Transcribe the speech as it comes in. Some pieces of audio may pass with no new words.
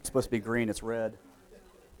supposed to be green, it's red.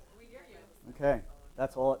 Okay,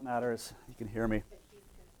 that's all that matters. You can hear me.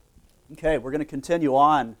 Okay, we're going to continue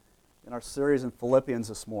on in our series in Philippians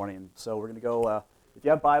this morning. So we're going to go, if you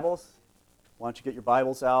have Bibles, why don't you get your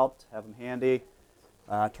Bibles out, have them handy,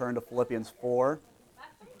 turn to Philippians 4.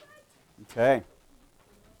 Okay.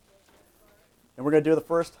 And we're going to do the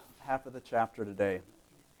first half of the chapter today.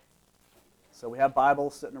 So we have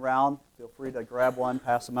Bibles sitting around. Feel free to grab one,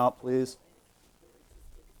 pass them out, please.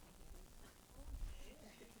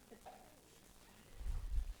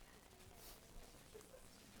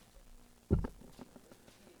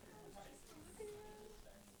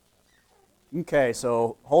 Okay,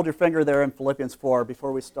 so hold your finger there in Philippians 4.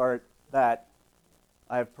 Before we start that,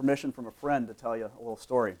 I have permission from a friend to tell you a little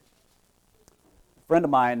story. A friend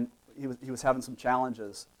of mine, he was having some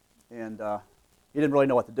challenges, and he didn't really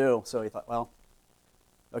know what to do, so he thought, well,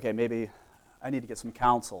 okay, maybe I need to get some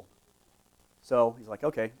counsel. So he's like,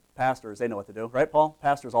 okay, pastors, they know what to do. Right, Paul?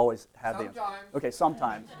 Pastors always have the... Okay,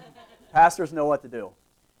 sometimes. Pastors know what to do.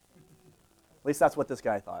 At least that's what this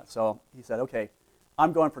guy thought. So he said, okay,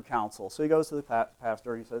 I'm going for counsel. So he goes to the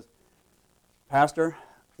pastor and he says, Pastor,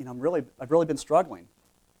 I've really been struggling.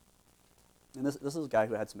 And this is a guy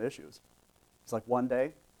who had some issues. He's like, one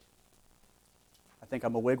day, I think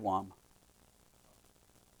I'm a wigwam.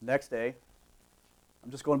 Next day, I'm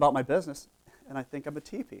just going about my business, and I think I'm a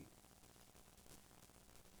teepee.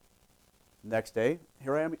 Next day,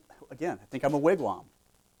 here I am again. I think I'm a wigwam.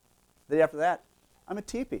 The day after that, I'm a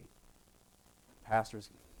teepee. Pastor's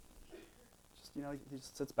just, he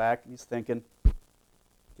just sits back and he's thinking,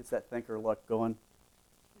 gets that thinker look going.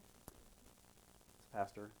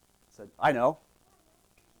 Pastor said, I know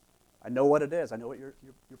what it is. I know what your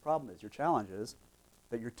problem is. Your challenge is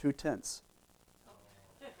that you're too tense.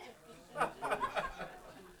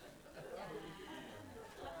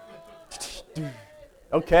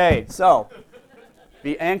 Okay, so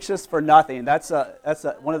be anxious for nothing. That's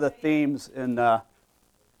one of the themes in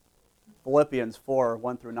Philippians 4,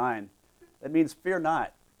 1 through 9. That means fear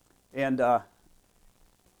not. And the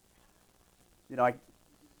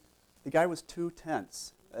guy was too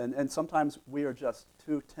tense. And sometimes we are just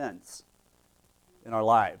too tense in our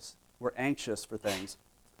lives. We're anxious for things.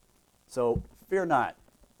 So fear not.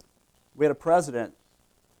 We had a president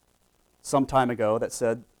some time ago that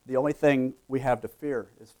said, the only thing we have to fear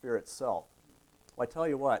is fear itself. Well, I tell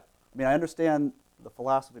you what, I understand the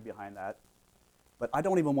philosophy behind that, but I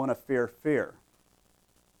don't even want to fear fear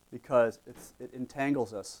because it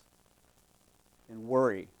entangles us in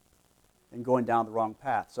worry and going down the wrong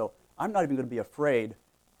path. So I'm not even going to be afraid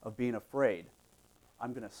of being afraid.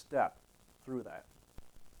 I'm going to step through that.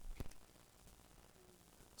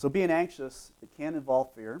 So being anxious, it can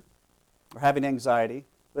involve fear or having anxiety,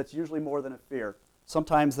 but it's usually more than a fear.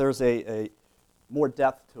 Sometimes there's a more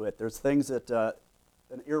depth to it. There's things that,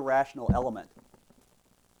 an irrational element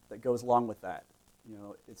that goes along with that.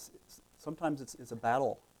 Sometimes it's a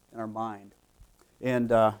battle in our mind.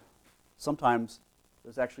 And sometimes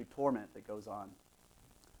there's actually torment that goes on.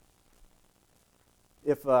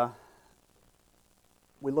 If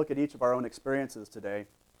we look at each of our own experiences today,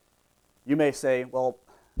 you may say, well,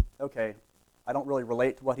 okay, I don't really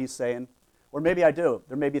relate to what he's saying. Or maybe I do.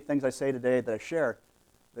 There may be things I say today that I share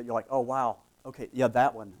that you're like, oh, wow, okay, yeah,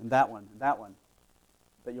 that one, and that one, and that one,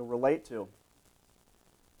 that you'll relate to.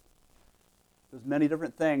 There's many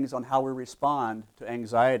different things on how we respond to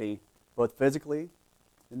anxiety, both physically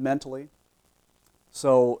and mentally.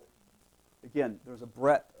 So, again, there's a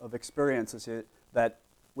breadth of experiences that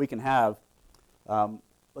we can have,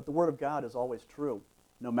 but the Word of God is always true,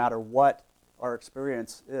 no matter what our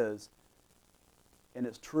experience is. And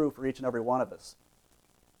it's true for each and every one of us.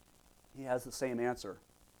 He has the same answer.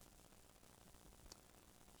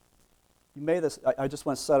 I just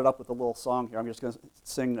want to set it up with a little song here. I'm just going to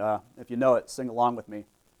sing, if you know it, sing along with me.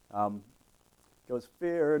 It goes,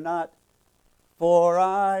 fear not, for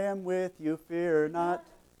I am with you, fear not.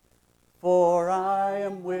 For I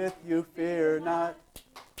am with you, fear not.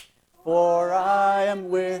 For I am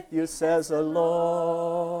with you, says the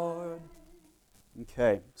Lord.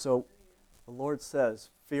 Okay, so the Lord says,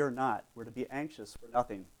 fear not. We're to be anxious for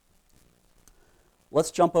nothing.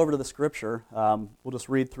 Let's jump over to the scripture. We'll just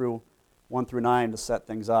read through 1 through 9 to set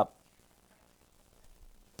things up.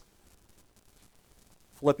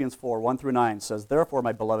 Philippians 4, 1 through 9 says, Therefore,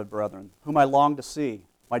 my beloved brethren, whom I long to see,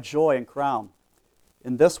 my joy and crown,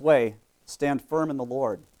 in this way stand firm in the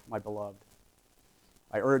Lord, my beloved.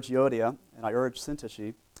 I urge Euodia and I urge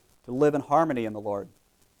Syntyche to live in harmony in the Lord.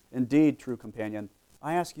 Indeed, true companion,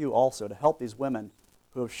 I ask you also to help these women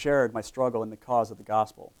who have shared my struggle in the cause of the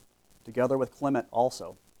gospel, together with Clement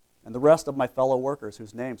also, and the rest of my fellow workers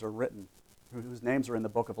whose names are in the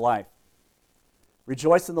book of life.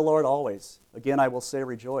 Rejoice in the Lord always. Again, I will say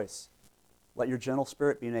rejoice. Let your gentle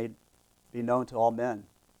spirit be known to all men.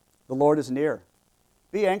 The Lord is near.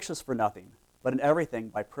 Be anxious for nothing, but in everything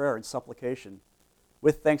by prayer and supplication.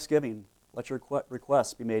 With thanksgiving, let your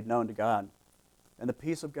requests be made known to God. And the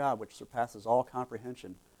peace of God, which surpasses all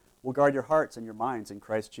comprehension, will guard your hearts and your minds in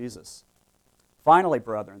Christ Jesus. Finally,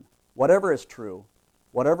 brethren, whatever is true,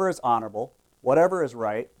 whatever is honorable, whatever is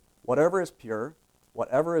right, whatever is pure,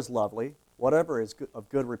 whatever is lovely, whatever is of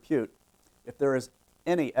good repute, if there is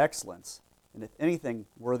any excellence, and if anything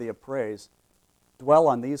worthy of praise, dwell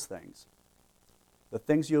on these things. The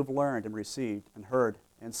things you have learned and received and heard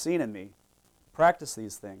and seen in me, practice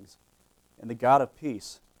these things, and the God of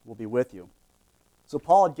peace will be with you. So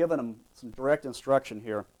Paul had given them some direct instruction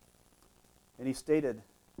here, and he stated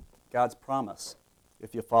God's promise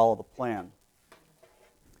if you follow the plan.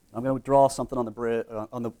 I'm going to draw something on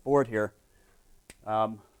the board here.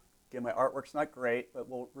 Again, my artwork's not great, but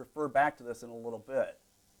we'll refer back to this in a little bit.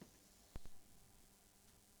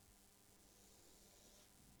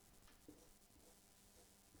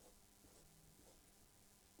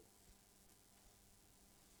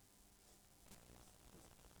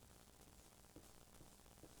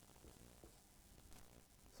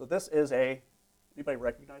 So this is anybody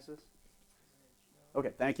recognize this? Okay,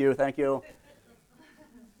 thank you.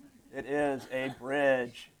 It is a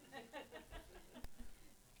bridge.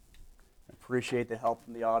 I appreciate the help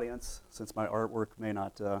from the audience, since my artwork may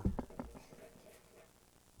not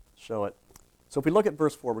show it. So if we look at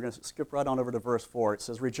verse 4, we're going to skip right on over to verse 4. It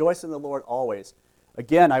says, rejoice in the Lord always.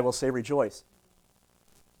 Again, I will say rejoice.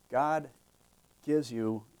 God gives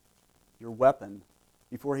you your weapon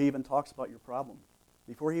before he even talks about your problem.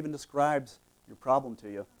 Before he even describes your problem to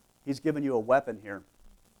you, he's given you a weapon here.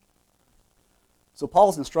 So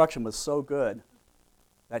Paul's instruction was so good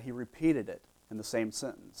that he repeated it in the same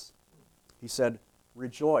sentence. He said,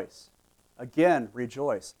 rejoice. Again,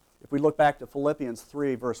 rejoice. If we look back to Philippians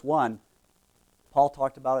 3, verse 1, Paul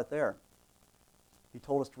talked about it there. He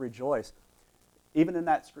told us to rejoice. Even in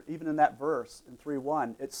that verse, in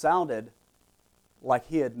 3:1, it sounded like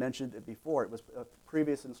he had mentioned it before. It was a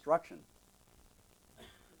previous instruction.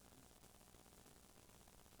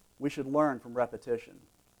 We should learn from repetition.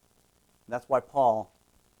 And that's why Paul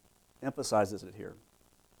emphasizes it here.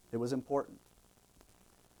 It was important.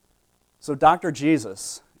 So Dr.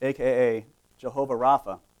 Jesus, a.k.a. Jehovah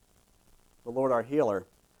Rapha, the Lord our healer,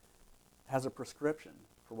 has a prescription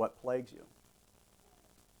for what plagues you.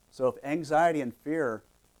 So if anxiety and fear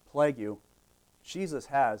plague you, Jesus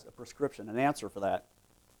has a prescription, an answer for that.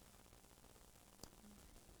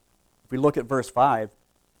 If we look at verse 5,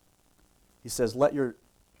 he says, Let your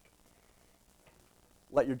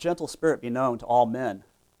gentle spirit be known to all men.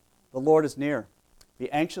 The Lord is near.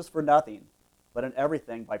 Be anxious for nothing, but in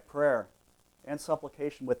everything by prayer and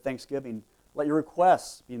supplication with thanksgiving, let your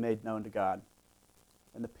requests be made known to God.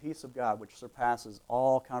 And the peace of God, which surpasses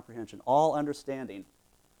all comprehension, all understanding,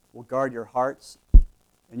 will guard your hearts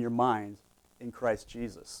and your minds in Christ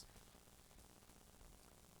Jesus.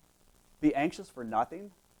 Be anxious for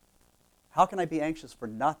nothing? How can I be anxious for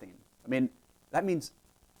nothing? I mean, that means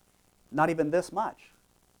not even this much.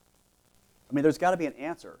 I mean, there's got to be an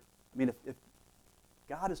answer. I mean, if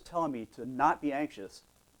God is telling me to not be anxious,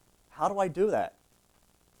 how do I do that?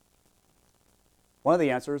 One of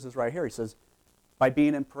the answers is right here. He says, by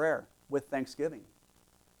being in prayer with thanksgiving.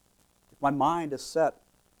 If my mind is set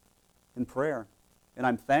in prayer and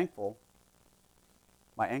I'm thankful,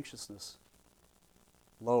 my anxiousness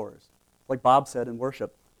lowers. Like Bob said in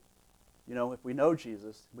worship, you know, if we know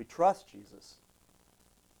Jesus, we trust Jesus,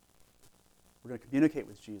 we're going to communicate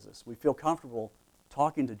with Jesus. We feel comfortable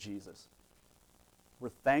talking to Jesus.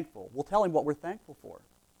 We're thankful. We'll tell him what we're thankful for.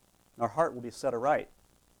 And our heart will be set aright.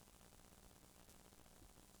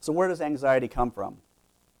 So where does anxiety come from?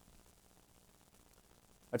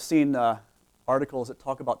 I've seen articles that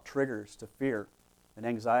talk about triggers to fear and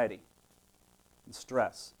anxiety and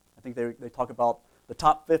stress. I think they talk about the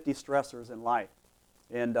top 50 stressors in life.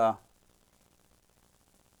 And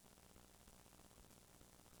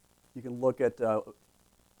you can look at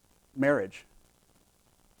marriage,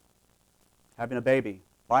 having a baby,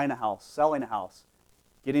 buying a house, selling a house,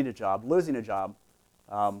 getting a job, losing a job,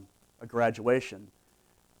 a graduation,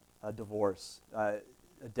 a divorce, a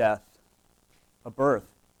death, a birth,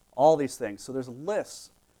 all these things. So there's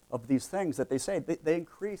lists of these things that they say. They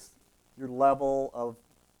increase your level of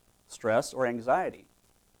stress or anxiety.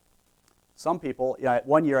 Some people,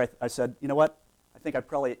 one year I said, you know what? I think I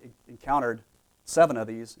probably encountered 7 of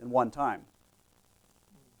these in one time.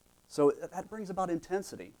 So that brings about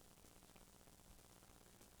intensity.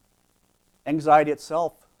 Anxiety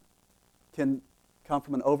itself can come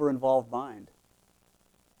from an over-involved mind.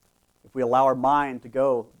 If we allow our mind to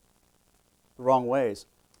go the wrong ways,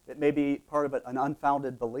 it may be part of an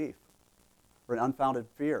unfounded belief or an unfounded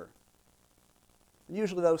fear. And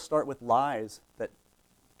usually those start with lies that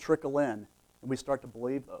trickle in, and we start to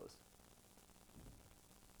believe those.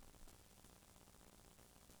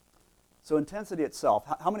 So intensity itself,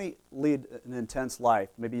 how many lead an intense life?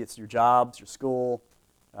 Maybe it's your jobs, your school,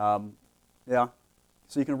 yeah.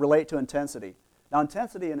 So you can relate to intensity. Now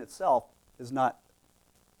intensity in itself is not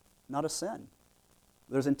a sin.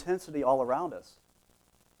 There's intensity all around us.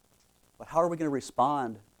 But how are we going to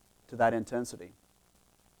respond to that intensity?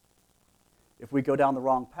 If we go down the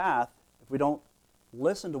wrong path, if we don't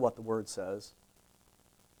listen to what the Word says,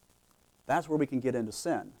 that's where we can get into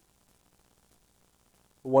sin.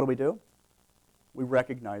 But what do? We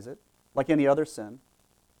recognize it. Like any other sin,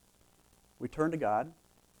 we turn to God.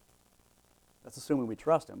 That's assuming we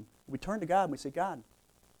trust Him. We turn to God and we say, God,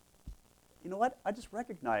 you know what? I just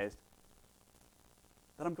recognized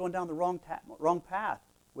that I'm going down the wrong path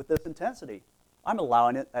with this intensity. I'm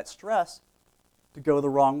allowing that stress to go the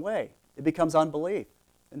wrong way. It becomes unbelief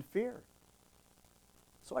and fear.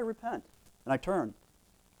 So I repent and I turn.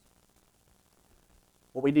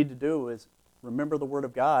 What we need to do is remember the Word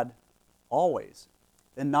of God always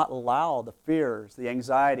and not allow the fears, the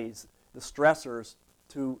anxieties, the stressors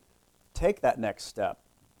to take that next step.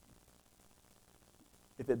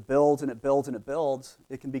 If it builds and it builds and it builds,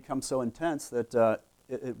 it can become so intense that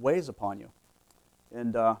it weighs upon you.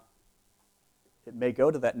 And it may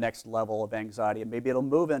go to that next level of anxiety, and maybe it'll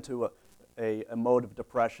move into a mode of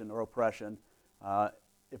depression or oppression.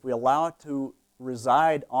 If we allow it to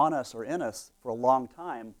reside on us or in us for a long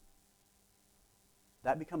time,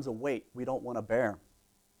 that becomes a weight we don't want to bear.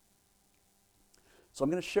 So I'm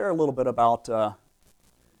going to share a little bit about,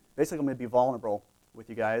 basically I'm going to be vulnerable with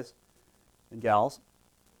you guys and gals,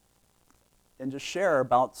 and just share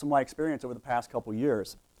about some of my experience over the past couple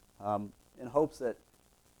years, in hopes that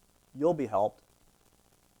you'll be helped.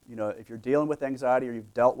 You know, if you're dealing with anxiety or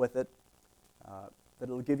you've dealt with it, that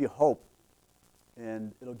it'll give you hope,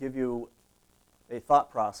 and it'll give you a thought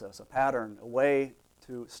process, a pattern, a way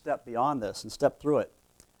to step beyond this and step through it.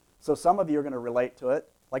 So some of you are going to relate to it.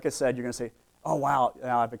 Like I said, you're going to say, oh, wow,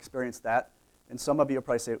 yeah, I've experienced that. And some of you will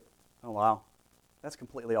probably say, oh, wow, that's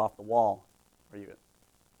completely off the wall.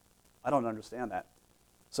 I don't understand that.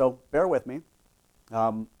 So bear with me.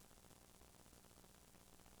 2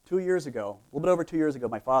 years ago, a little bit over 2 years ago,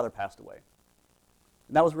 my father passed away.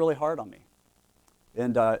 And that was really hard on me.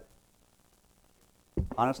 And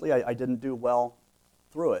honestly, I didn't do well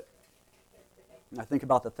through it. And I think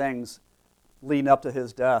about the things leading up to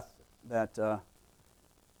his death that I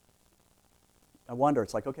wonder,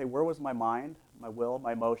 it's like, okay, where was my mind, my will,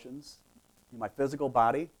 my emotions, my physical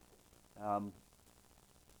body?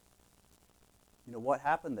 What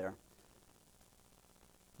happened there?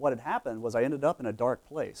 What had happened was I ended up in a dark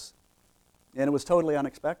place, and it was totally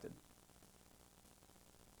unexpected.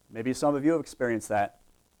 Maybe some of you have experienced that,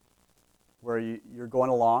 where you're going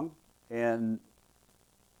along and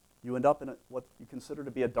you end up in what you consider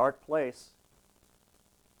to be a dark place,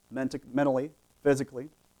 mentally, physically,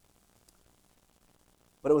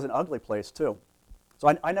 but it was an ugly place too.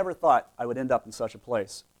 So I never thought I would end up in such a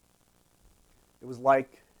place. It was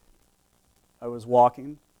like I was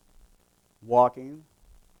walking, I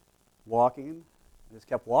just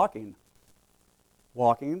kept walking,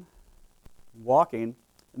 and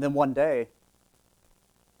then one day,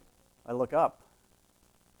 I look up.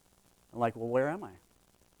 I'm like, well, where am I?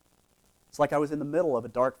 It's like I was in the middle of a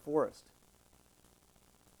dark forest.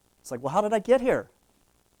 It's like, well, how did I get here?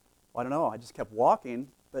 Well, I don't know. I just kept walking,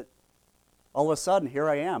 but all of a sudden, here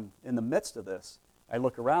I am in the midst of this. I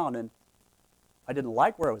look around, and I didn't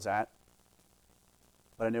like where I was at,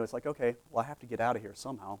 but I knew it's like, okay, well, I have to get out of here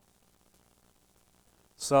somehow.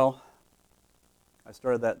 So I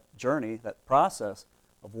started that journey, that process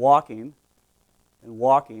of walking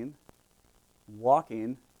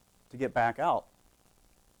to get back out.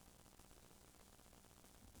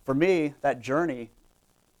 For me, that journey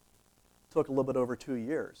took a little bit over 2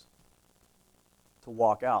 years to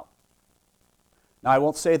walk out. Now, I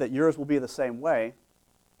won't say that yours will be the same way.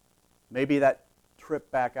 Maybe that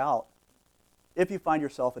trip back out, if you find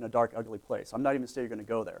yourself in a dark, ugly place. I'm not even saying you're going to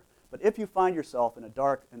go there. But if you find yourself in a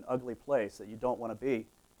dark and ugly place that you don't want to be,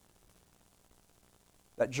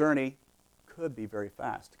 that journey could be very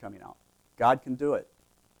fast coming out. God can do it.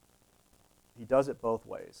 He does it both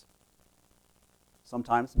ways.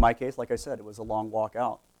 Sometimes, in my case, like I said, it was a long walk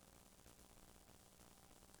out.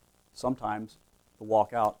 Sometimes the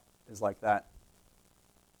walk out is like that.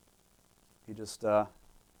 He just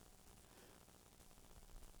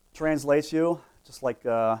translates you, just like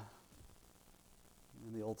in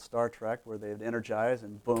the old Star Trek where they'd energize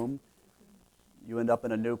and boom, you end up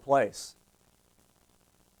in a new place.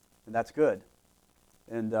 And that's good.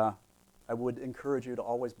 And I would encourage you to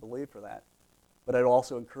always believe for that. But I'd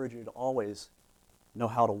also encourage you to always know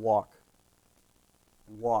how to walk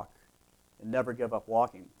and never give up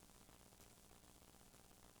walking.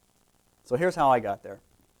 So here's how I got there.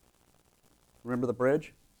 Remember the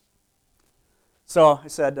bridge? So I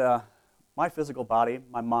said, my physical body,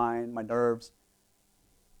 my mind, my nerves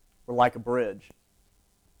were like a bridge.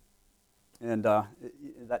 And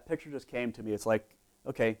that picture just came to me. It's like,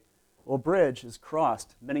 okay, well, a bridge is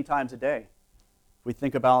crossed many times a day. We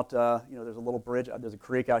think about, there's a little bridge, there's a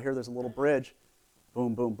creek out here, there's a little bridge,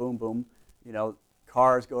 boom, boom, boom, boom.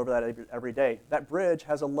 Cars go over that every day. That bridge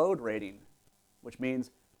has a load rating, which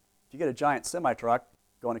means if you get a giant semi-truck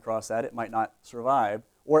going across that, it might not survive,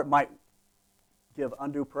 or it might give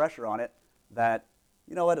undue pressure on it that,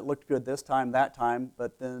 you know what, it looked good this time, that time,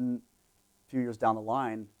 but then a few years down the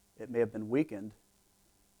line, it may have been weakened.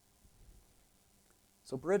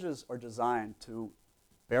 So bridges are designed to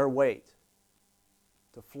bear weight,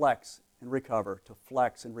 to flex and recover,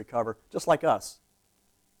 just like us.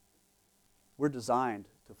 We're designed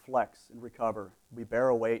to flex and recover. We bear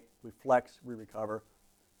a weight, we flex, we recover.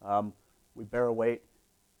 We bear a weight,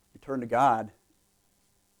 we turn to God,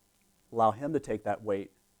 allow Him to take that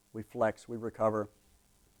weight. We flex, we recover.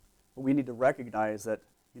 But we need to recognize that,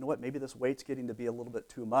 you know what, maybe this weight's getting to be a little bit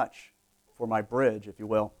too much for my bridge, if you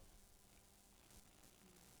will.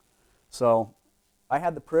 So I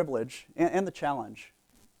had the privilege and the challenge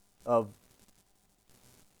of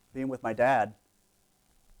being with my dad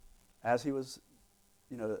as he was,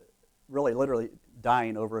 really literally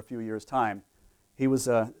dying over a few years' time. He was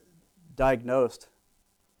diagnosed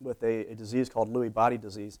with a disease called Lewy body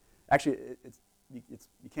disease. Actually,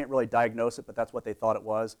 you can't really diagnose it, but that's what they thought it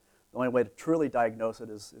was. The only way to truly diagnose it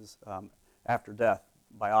is after death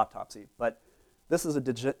by autopsy. But this is a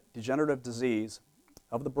degenerative disease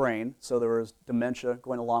of the brain, so there is dementia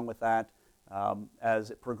going along with that. As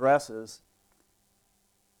it progresses,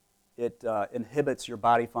 it inhibits your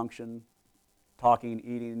body function, talking,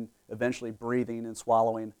 eating, eventually breathing and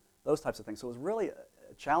swallowing, those types of things. So it was really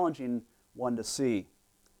a challenging one to see.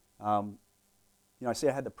 I say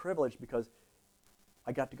I had the privilege because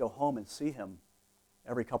I got to go home and see him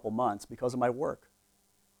every couple months because of my work.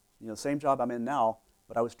 The same job I'm in now,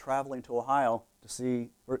 but I was traveling to Ohio to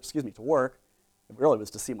work. It really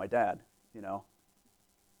was to see my dad,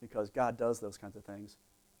 because God does those kinds of things.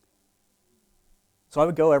 So I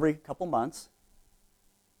would go every couple months,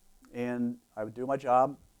 and I would do my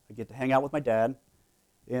job. I'd get to hang out with my dad,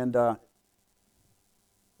 and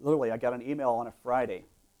literally I got an email on a Friday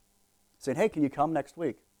saying, hey, can you come next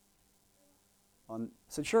week? I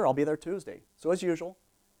said, sure, I'll be there Tuesday. So as usual,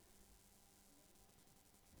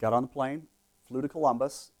 got on the plane, flew to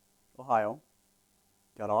Columbus, Ohio,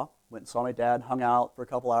 got off, went and saw my dad, hung out for a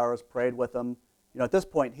couple hours, prayed with him. At this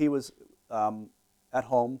point, he was at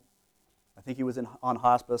home. I think he was on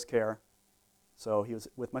hospice care, so he was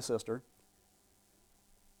with my sister.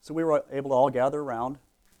 So we were able to all gather around,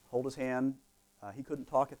 hold his hand. He couldn't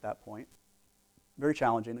talk at that point. Very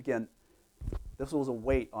challenging. Again, this was a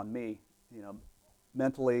weight on me,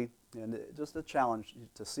 mentally, and just a challenge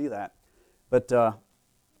to see that. But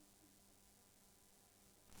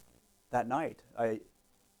that night,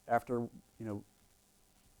 after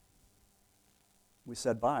we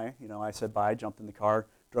said bye, I said bye, jumped in the car,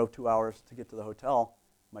 drove 2 hours to get to the hotel.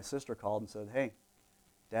 My sister called and said, hey,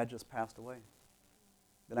 Dad just passed away.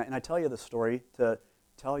 And I tell you this story to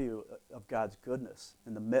tell you of God's goodness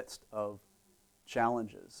in the midst of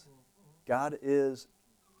challenges. God is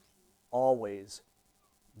always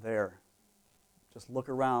there. Just look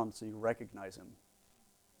around so you recognize Him.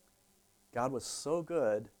 God was so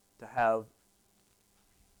good to have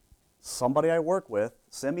somebody I work with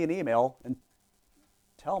send me an email and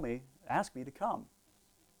ask me to come.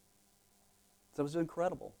 So it was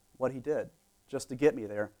incredible what He did just to get me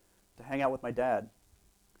there, to hang out with my dad.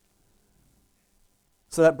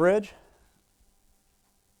 So that bridge,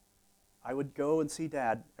 I would go and see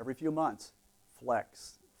Dad every few months,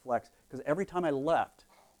 flex. Because every time I left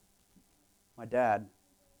my dad,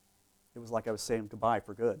 it was like I was saying goodbye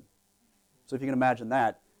for good. So if you can imagine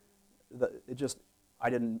that, I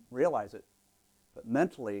didn't realize it. But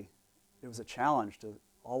mentally, it was a challenge to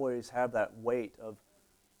always have that weight of,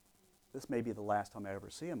 this may be the last time I ever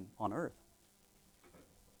see him on earth.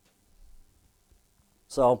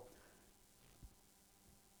 So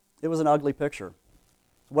it was an ugly picture.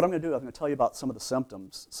 So what I'm going to do, I'm going to tell you about some of the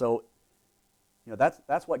symptoms. So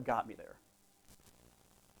That's what got me there.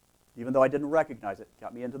 Even though I didn't recognize it,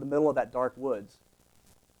 got me into the middle of that dark woods.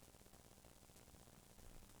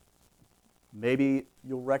 Maybe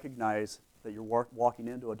you'll recognize that you're walking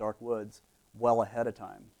into a dark woods well ahead of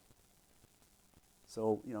time.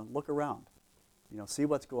 So, look around. See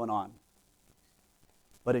what's going on.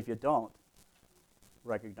 But if you don't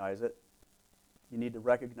recognize it, you need to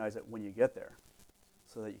recognize it when you get there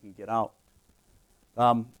so that you can get out.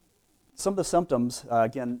 Some of the symptoms,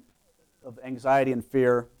 again, of anxiety and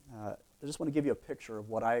fear, I just want to give you a picture of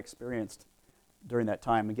what I experienced during that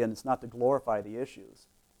time. Again, it's not to glorify the issues.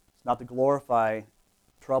 It's not to glorify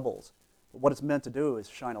troubles. But what it's meant to do is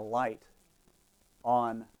shine a light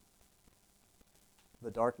on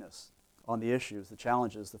the darkness, on the issues, the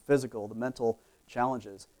challenges, the physical, the mental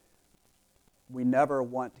challenges. We never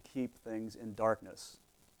want to keep things in darkness.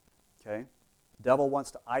 Okay? The devil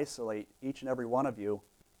wants to isolate each and every one of you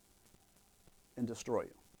and destroy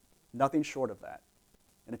you. Nothing short of that.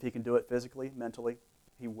 And if he can do it physically, mentally,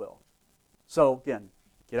 he will. So again,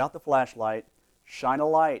 get out the flashlight, shine a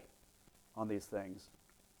light on these things.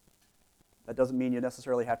 That doesn't mean you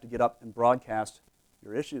necessarily have to get up and broadcast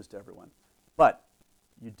your issues to everyone. But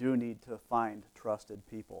you do need to find trusted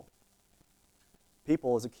people.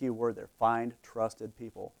 People is a key word there. Find trusted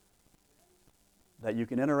people that you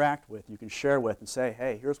can interact with, you can share with, and say,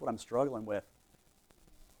 hey, here's what I'm struggling with.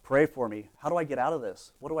 Pray for me. How do I get out of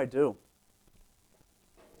this? What do I do?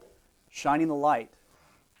 Shining the light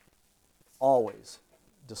always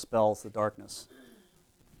dispels the darkness.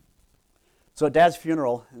 So at Dad's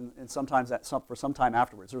funeral, and sometimes for some time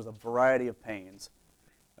afterwards, there was a variety of pains.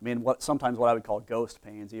 I mean, sometimes what I would call ghost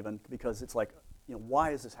pains even, because it's like,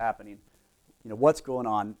 why is this happening? What's going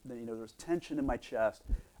on? There's tension in my chest.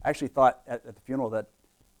 I actually thought at the funeral that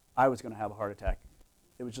I was going to have a heart attack.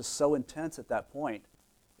 It was just so intense at that point,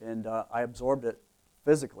 and I absorbed it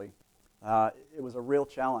physically. It was a real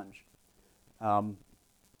challenge.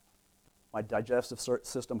 My digestive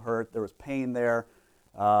system hurt. There was pain there.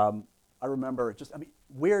 I remember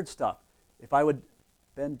weird stuff. If I would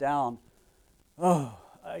bend down,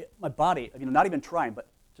 my body, not even trying, but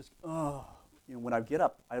just, when I get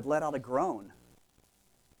up, I'd let out a groan.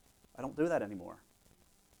 I don't do that anymore.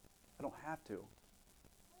 I don't have to.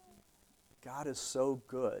 God is so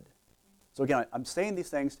good. So again, I'm saying these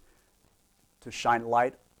things to shine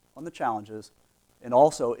light on the challenges, and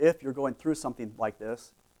also, if you're going through something like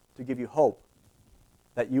this, to give you hope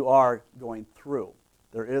that you are going through.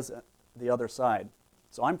 There is the other side.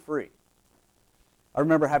 So I'm free. I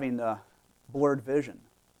remember having blurred vision.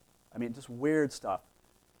 Just weird stuff.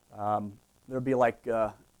 There'd be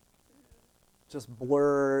just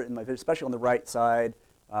blur in my vision, especially on the right side.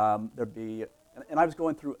 There'd be, and I was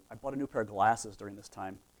going through, I bought a new pair of glasses during this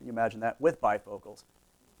time. Can you imagine that? With bifocals.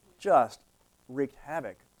 Just wreaked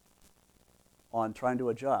havoc on trying to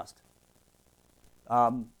adjust.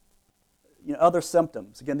 Other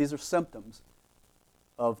symptoms. Again, these are symptoms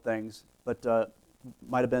of things, but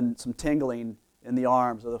might have been some tingling in the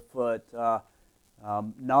arms or the foot,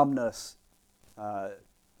 numbness,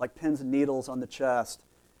 like pins and needles on the chest.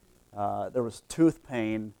 There was tooth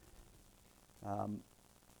pain,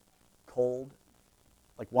 cold,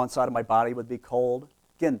 like one side of my body would be cold.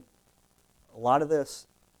 Again, a lot of this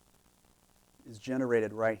is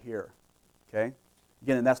generated right here, okay?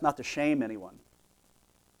 Again, and that's not to shame anyone,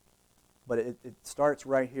 but it starts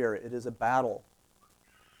right here. It is a battle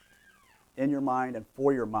in your mind and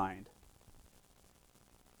for your mind.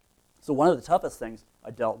 So one of the toughest things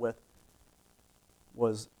I dealt with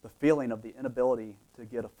was the feeling of the inability to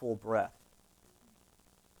get a full breath.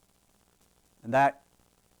 And that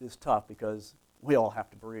is tough because we all have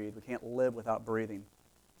to breathe. We can't live without breathing.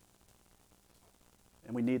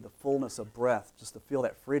 And we need the fullness of breath just to feel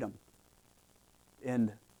that freedom.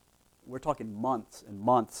 And we're talking months and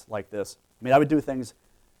months like this. I would do things,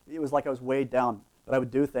 it was like I was weighed down, but I would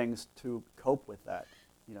do things to cope with that.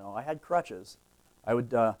 I had crutches. I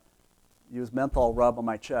would use menthol rub on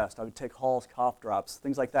my chest. I would take Hall's cough drops,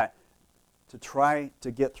 things like that, to try to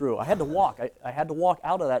get through. I had to walk. I had to walk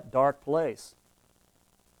out of that dark place.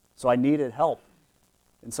 So I needed help.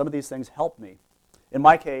 And some of these things helped me. In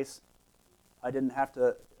my case, I didn't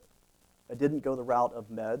go the route of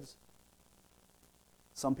meds.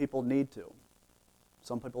 Some people need to.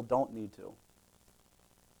 Some people don't need to.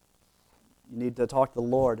 You need to talk to the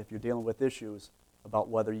Lord if you're dealing with issues about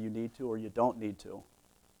whether you need to or you don't need to.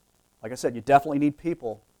 Like I said, you definitely need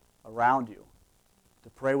people around you to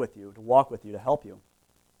pray with you, to walk with you, to help you.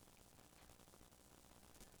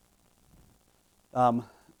 Let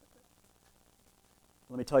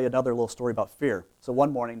me tell you another little story about fear. So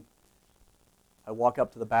one morning, I walk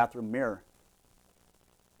up to the bathroom mirror,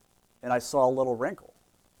 and I saw a little wrinkle.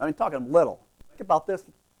 I mean, talking little, like about this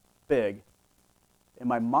big. And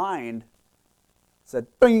my mind said,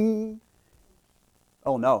 bing!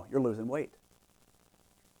 Oh no, you're losing weight.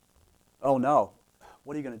 Oh no,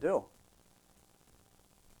 what are you going to do?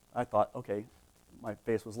 I thought, okay, my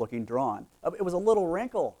face was looking drawn. It was a little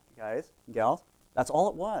wrinkle, guys and gals. That's all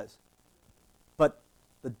it was. But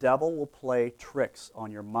the devil will play tricks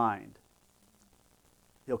on your mind.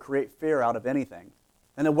 He'll create fear out of anything.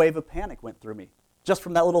 And a wave of panic went through me just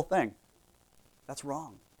from that little thing. That's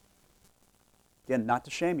wrong. Again, not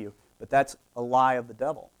to shame you, but that's a lie of the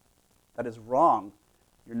devil. That is wrong.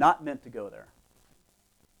 You're not meant to go there.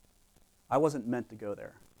 I wasn't meant to go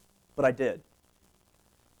there, but I did.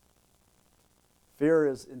 Fear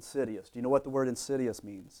is insidious. Do you know what the word insidious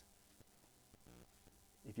means?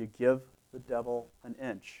 If you give the devil an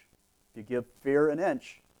inch, if you give fear an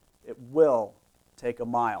inch, it will take a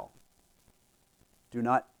mile. Do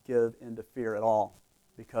not give into fear at all,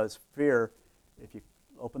 because fear, if you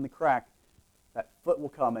open the crack, that foot will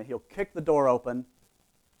come and he'll kick the door open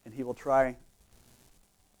and he will try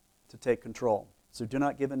to take control. So do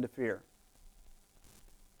not give in to fear.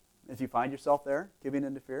 If you find yourself there, giving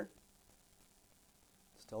in to fear,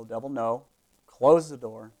 just tell the devil no, close the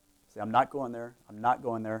door, say, I'm not going there, I'm not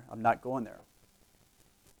going there, I'm not going there.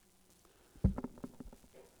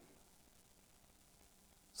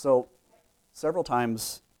 So, several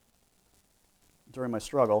times during my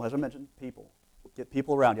struggle, as I mentioned, get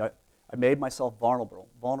people around you. I made myself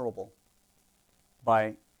vulnerable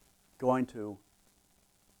by going to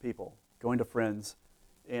people, going to friends,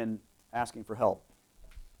 and asking for help.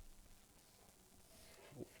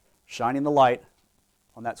 Shining the light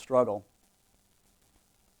on that struggle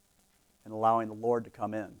and allowing the Lord to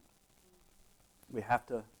come in. We have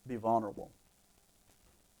to be vulnerable.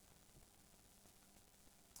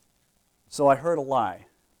 So I heard a lie,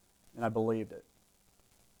 and I believed it.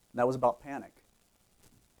 And that was about panic.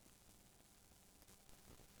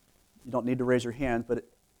 You don't need to raise your hand, but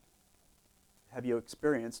have you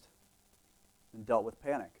experienced and dealt with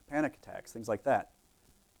panic attacks, things like that?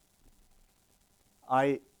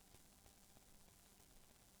 I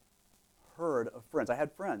heard of friends. I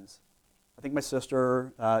had friends. I think my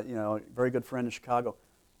sister, a very good friend in Chicago,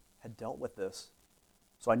 had dealt with this.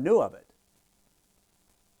 So I knew of it.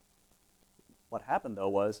 What happened, though,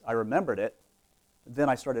 was I remembered it, then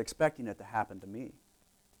I started expecting it to happen to me.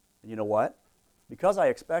 And you know what? Because I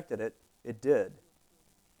expected it, it did.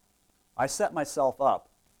 I set myself up.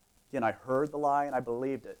 Again, I heard the lie and I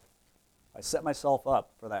believed it. I set myself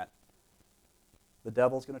up for that. The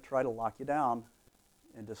devil's going to try to lock you down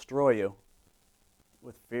and destroy you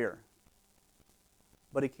with fear.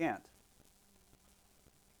 But he can't.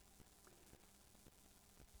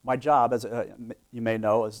 My job, as you may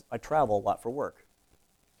know, is I travel a lot for work.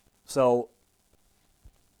 So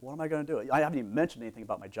what am I going to do? I haven't even mentioned anything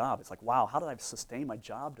about my job. It's like, wow, how did I sustain my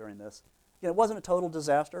job during this? It wasn't a total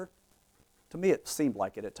disaster. To me, it seemed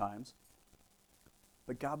like it at times.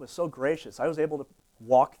 But God was so gracious. I was able to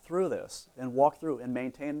walk through this and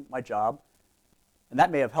maintain my job. And that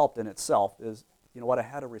may have helped in itself is, I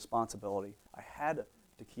had a responsibility. I had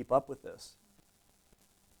to keep up with this.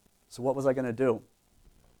 So what was I going to do?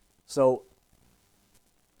 So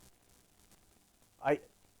I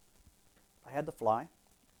had to fly.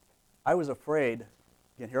 I was afraid.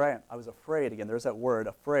 Again, here I am. I was afraid. Again, there's that word,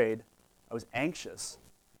 afraid. I was anxious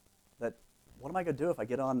that what am I going to do if I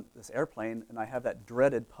get on this airplane and I have that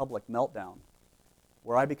dreaded public meltdown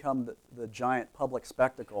where I become the giant public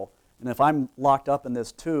spectacle. And if I'm locked up in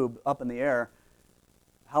this tube up in the air,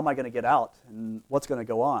 how am I going to get out and what's going to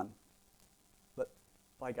go on? But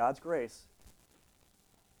by God's grace,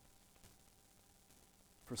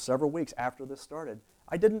 for several weeks after this started,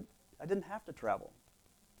 I didn't have to travel,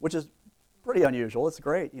 which is pretty unusual. It's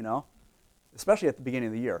great, especially at the beginning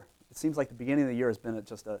of the year. It seems like the beginning of the year has been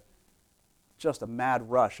just a mad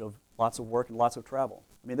rush of lots of work and lots of travel.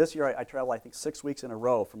 I mean, this year I traveled, I think, 6 weeks in a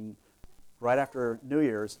row from right after New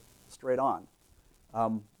Year's straight on.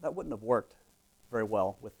 That wouldn't have worked very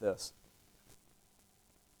well with this.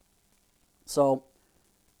 So,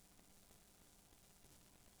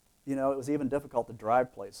 it was even difficult to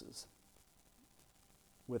drive places.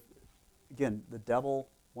 Again, the devil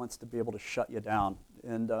wants to be able to shut you down.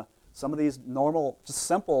 And some of these normal, just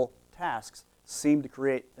simple tasks seem to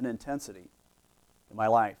create an intensity in my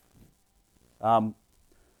life. Again,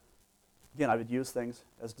 I would use things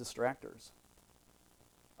as distractors.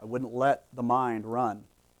 I wouldn't let the mind run.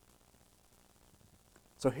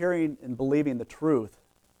 So hearing and believing the truth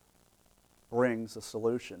brings a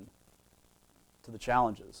solution to the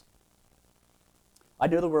challenges. I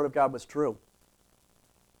knew the Word of God was true.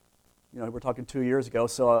 We're talking 2 years ago.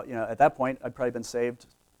 So, at that point, I'd probably been saved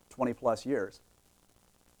 20 plus years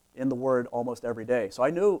in the Word almost every day. So I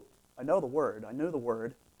knew the Word,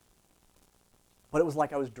 but it was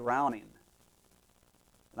like I was drowning,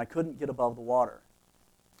 and I couldn't get above the water.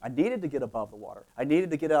 I needed to get above the water. I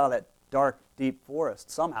needed to get out of that dark, deep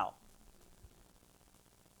forest somehow.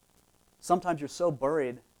 Sometimes you're so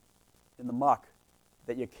buried in the muck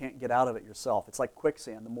that you can't get out of it yourself. It's like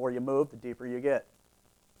quicksand. The more you move, the deeper you get.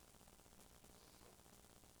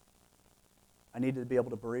 I needed to be able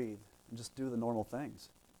to breathe and just do the normal things.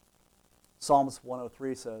 Psalms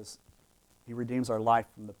 103 says, He redeems our life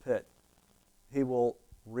from the pit. He will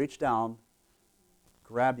reach down,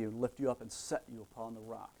 grab you, lift you up, and set you upon the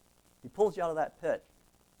rock. He pulls you out of that pit.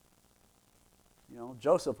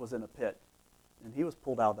 Joseph was in a pit, and he was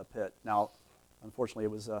pulled out of the pit. Now, unfortunately,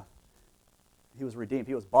 he was redeemed.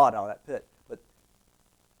 He was bought out of that pit. But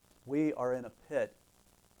we are in a pit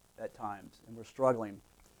at times, and we're struggling.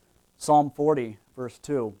 Psalm 40, verse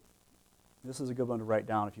 2. This is a good one to write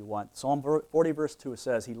down if you want. Psalm 40, verse 2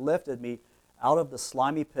 says, He lifted me out of the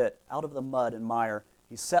slimy pit, out of the mud and mire.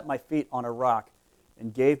 He set my feet on a rock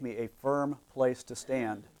and gave me a firm place to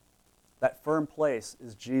stand. That firm place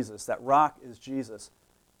is Jesus. That rock is Jesus.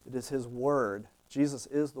 It is His Word. Jesus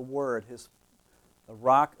is the Word. The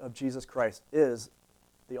rock of Jesus Christ is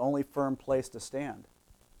the only firm place to stand.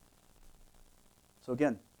 So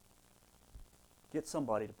again, get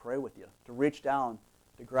somebody to pray with you, to reach down,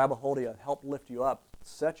 to grab a hold of you, help lift you up,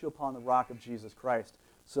 set you upon the rock of Jesus Christ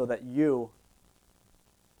so that you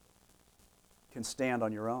can stand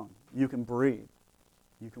on your own. You can breathe.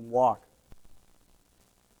 You can walk.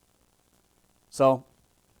 So,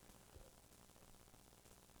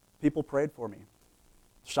 people prayed for me.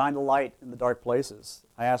 Shine the light in the dark places.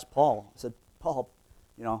 I asked Paul. I said, Paul,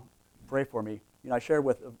 pray for me. I shared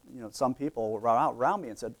with some people around me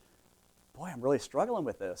and said, boy, I'm really struggling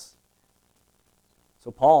with this.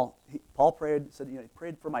 So Paul prayed, said, he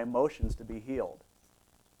prayed for my emotions to be healed.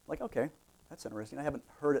 Like, okay, that's interesting. I haven't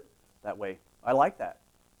heard it that way. I like that.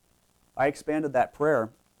 I expanded that prayer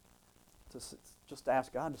to just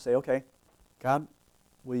ask God to say, okay, God,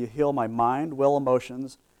 will you heal my mind, will,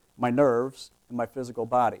 emotions, my nerves, and my physical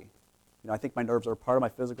body? I think my nerves are part of my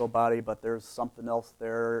physical body, but there's something else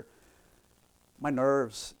there. My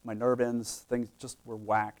nerves, my nerve ends, things just were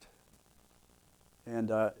whacked.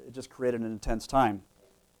 And it just created an intense time.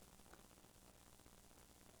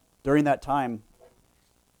 During that time,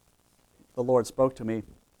 the Lord spoke to me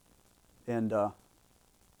and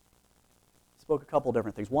spoke a couple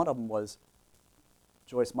different things. One of them was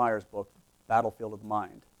Joyce Meyer's book, Battlefield of the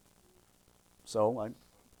Mind. So I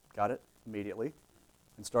got it immediately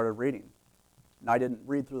and started reading. And I didn't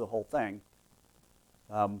read through the whole thing,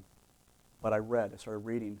 but I started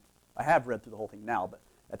reading. I have read through the whole thing now, but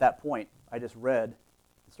at that point, I just read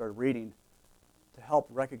and started reading to help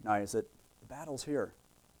recognize that the battle's here.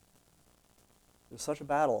 There's such a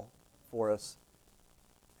battle for us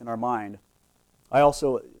in our mind.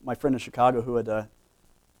 My friend in Chicago who had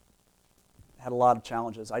had a lot of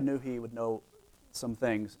challenges, I knew he would know some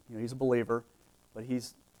things. He's a believer, but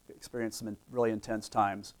he's experienced some really intense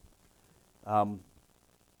times. I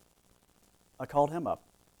called him up,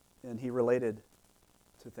 and he related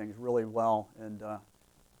to things really well, and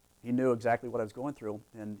he knew exactly what I was going through,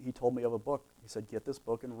 and he told me of a book. He said, get this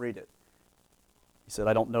book and read it. He said,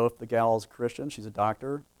 I don't know if the gal is a Christian. She's a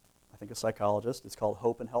doctor, I think a psychologist. It's called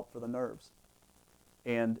Hope and Help for the Nerves.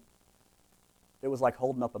 And it was like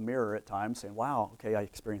holding up a mirror at times, saying, wow, okay, I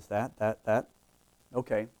experienced that.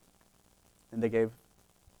 Okay. And they gave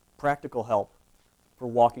practical help for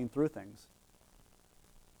walking through things.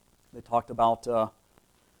 They talked about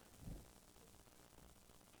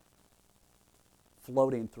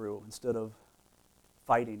floating through instead of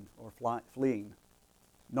fighting or fleeing.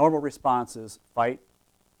 Normal response is fight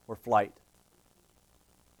or flight.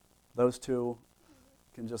 Those two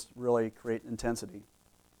can just really create intensity.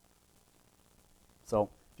 So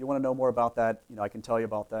if you want to know more about that, I can tell you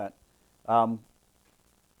about that.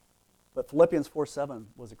 But Philippians 4:7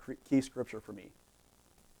 was a key scripture for me.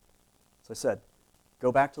 As I said,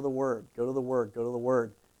 go back to the Word, go to the Word, go to the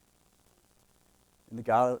Word. And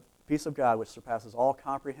the peace of God, which surpasses all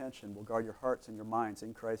comprehension, will guard your hearts and your minds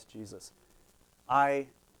in Christ Jesus. I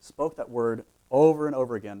spoke that word over and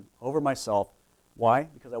over again, over myself. Why?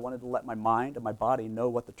 Because I wanted to let my mind and my body know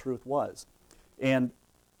what the truth was. And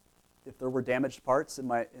if there were damaged parts in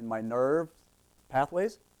my nerve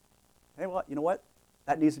pathways, hey, well, you know what?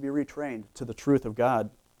 That needs to be retrained to the truth of God.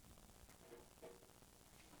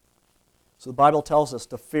 So the Bible tells us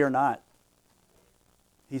to fear not.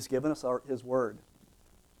 He's given us His word.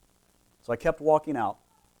 So I kept walking out.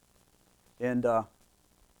 And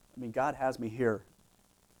God has me here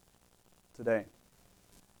today.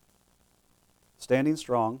 Standing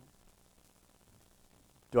strong.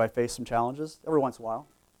 Do I face some challenges? Every once in a while.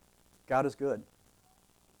 God is good.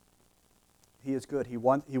 He is good. He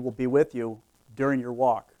will be with you during your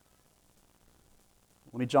walk.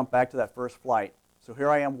 Let me jump back to that first flight. So here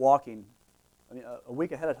I am walking. A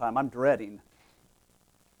week ahead of time, I'm dreading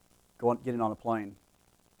getting on a plane.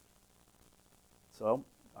 So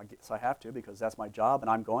I have to, because that's my job, and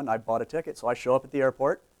I'm going. I bought a ticket, so I show up at the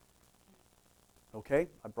airport. Okay,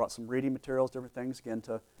 I brought some reading materials, different things, again,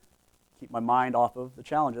 to keep my mind off of the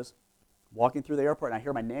challenges. Walking through the airport, and I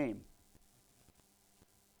hear my name.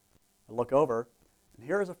 I look over, and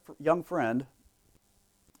here is a young friend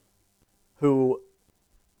who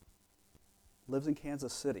lives in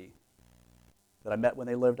Kansas City that I met when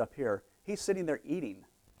they lived up here. He's sitting there eating.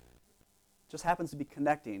 Just happens to be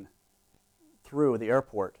connecting through the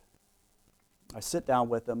airport. I sit down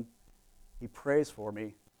with him. He prays for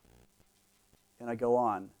me. And I go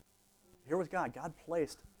on. Here was God. God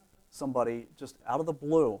placed somebody just out of the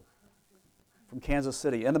blue from Kansas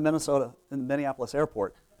City in the Minneapolis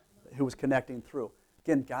airport who was connecting through.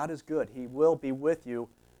 Again, God is good. He will be with you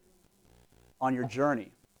on your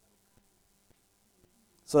journey.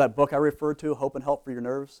 So that book I referred to, Hope and Help for Your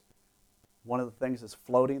Nerves, one of the things is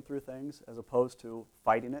floating through things as opposed to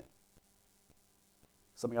fighting it.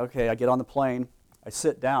 Something, okay, I get on the plane, I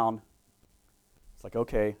sit down. It's like,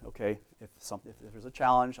 okay, if there's a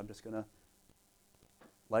challenge, I'm just going to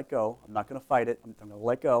let go. I'm not going to fight it. I'm going to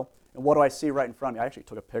let go. And what do I see right in front of me? I actually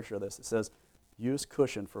took a picture of this. It says, use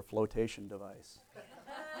cushion for flotation device.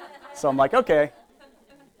 So I'm like, okay,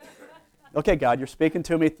 God, you're speaking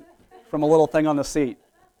to me from a little thing on the seat.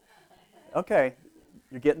 Okay,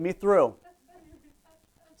 you're getting me through.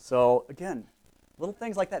 So again, little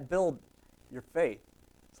things like that build your faith.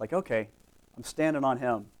 It's like, okay, I'm standing on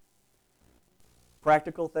Him.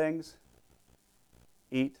 Practical things: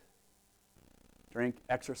 eat, drink,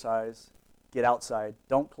 exercise, get outside.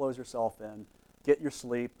 Don't close yourself in. Get your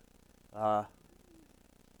sleep.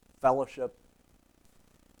 Fellowship.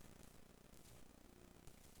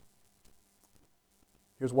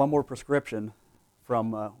 Here's one more prescription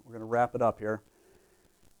from, we're going to wrap it up here.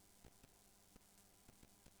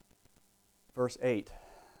 Verse 8.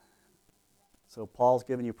 So Paul's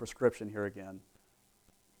giving you prescription here again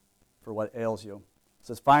for what ails you. It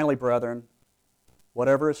says, finally, brethren,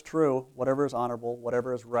 whatever is true, whatever is honorable,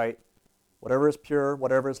 whatever is right, whatever is pure,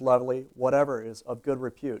 whatever is lovely, whatever is of good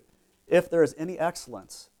repute, if there is any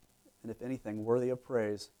excellence, and if anything worthy of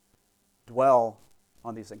praise, dwell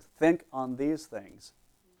on these things. Think on these things.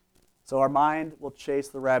 So our mind will chase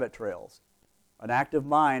the rabbit trails. An active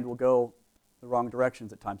mind will go the wrong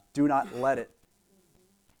directions at times. Do not let it.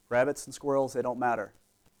 Rabbits and squirrels, they don't matter.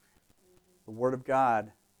 The Word of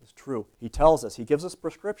God is true. He tells us, He gives us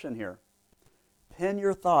prescription here. Pin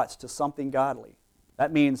your thoughts to something godly.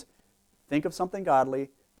 That means think of something godly,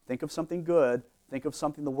 think of something good, think of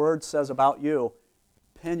something the Word says about you.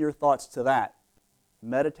 Pin your thoughts to that.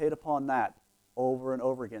 Meditate upon that over and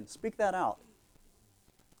over again. Speak that out.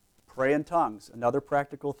 Pray in tongues, another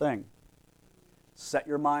practical thing. Set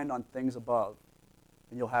your mind on things above,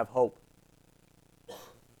 and you'll have hope.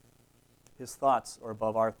 His thoughts are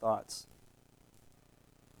above our thoughts.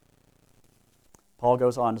 Paul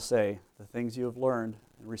goes on to say, the things you have learned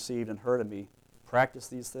and received and heard of me, practice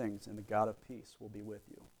these things, and the God of peace will be with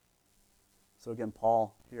you. So again,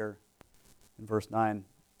 Paul here in verse 9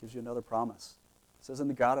 gives you another promise. It says, and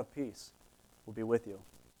the God of peace will be with you.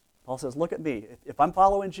 Paul says, look at me. If I'm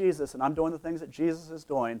following Jesus and I'm doing the things that Jesus is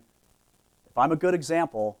doing, if I'm a good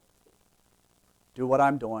example, do what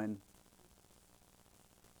I'm doing,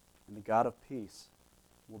 and the God of peace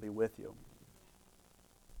will be with you.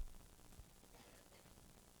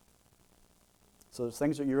 So there's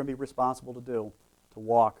things that you're going to be responsible to do, to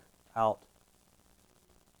walk out,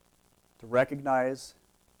 to recognize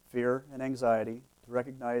fear and anxiety, to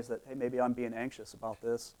recognize that, hey, maybe I'm being anxious about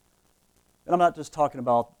this. And I'm not just talking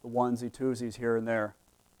about the onesie, twosies here and there.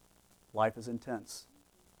 Life is intense.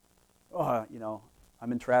 I'm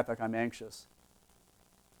in traffic, I'm anxious.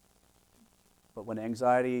 But when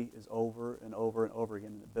anxiety is over and over and over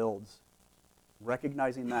again, and it builds,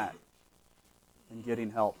 recognizing that and getting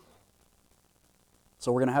help.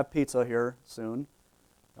 So we're going to have pizza here soon.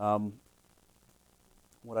 What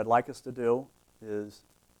I'd like us to do is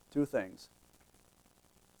two things.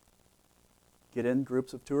 Get in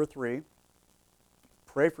groups of 2 or 3.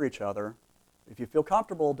 Pray for each other. If you feel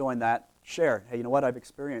comfortable doing that, share. Hey, you know what? I've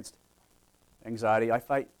experienced anxiety. I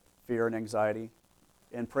fight fear and anxiety.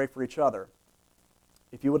 And pray for each other.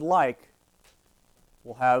 If you would like,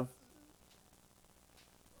 we'll have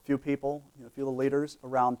few people, a few of the leaders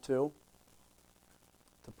around too,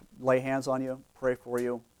 to lay hands on you, pray for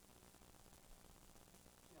you.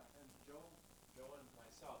 Yeah, and Joe and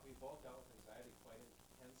myself, we both dealt with anxiety quite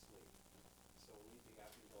intensely, so we'd be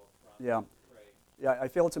happy to go up front Yeah. and pray. Yeah, I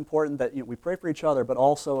feel it's important that we pray for each other, but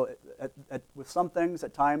also with some things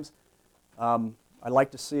at times, I'd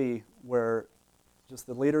like to see where just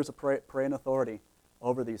the leaders of pray in authority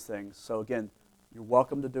over these things. So again, you're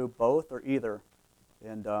welcome to do both or either.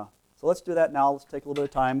 And so let's do that now. Let's take a little bit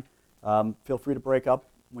of time. Feel free to break up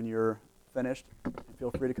when you're finished. And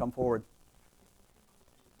feel free to come forward.